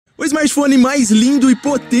smartphone mais lindo e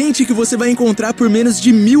potente que você vai encontrar por menos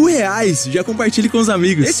de R$1.000. Já compartilhe com os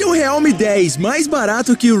amigos. Esse é o Realme 10, mais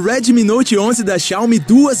barato que o Redmi Note 11 da Xiaomi,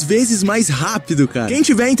 2 vezes mais rápido, cara. Quem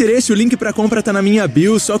tiver interesse, o link pra compra tá na minha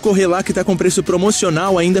bio, só correr lá que tá com preço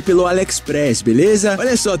promocional ainda pelo AliExpress, beleza?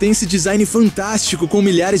 Olha só, tem esse design fantástico com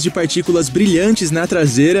milhares de partículas brilhantes na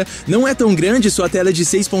traseira, não é tão grande, sua tela é de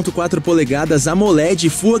 6.4 polegadas AMOLED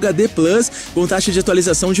Full HD Plus com taxa de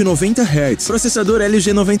atualização de 90 Hz. Processador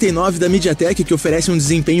LG99 da MediaTek que oferece um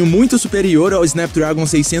desempenho muito superior ao Snapdragon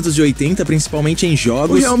 680, principalmente em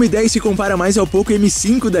jogos. O Realme 10 se compara mais ao Poco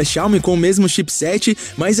M5 da Xiaomi com o mesmo chipset,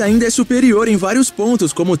 mas ainda é superior em vários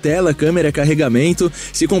pontos, como tela, câmera, carregamento.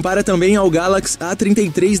 Se compara também ao Galaxy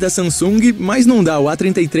A33 da Samsung, mas não dá, o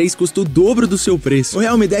A33 custa o dobro do seu preço. O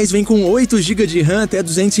Realme 10 vem com 8 GB de RAM até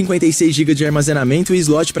 256 GB de armazenamento e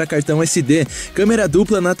slot para cartão SD, câmera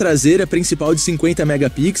dupla na traseira principal de 50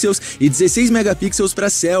 megapixels e 16 megapixels para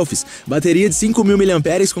selfies, bateria de 5.000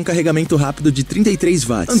 mAh com carregamento rápido de 33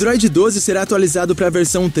 watts. Android 12 será atualizado para a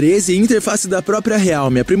versão 13 e interface da própria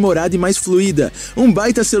Realme, aprimorada e mais fluida. Um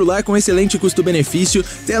baita celular com excelente custo-benefício,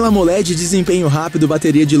 tela AMOLED, desempenho rápido,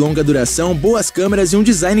 bateria de longa duração, boas câmeras e um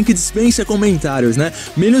design que dispensa comentários, né?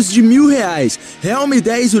 Menos de R$1.000. Realme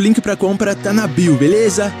 10, o link para compra tá na bio,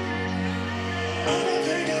 beleza?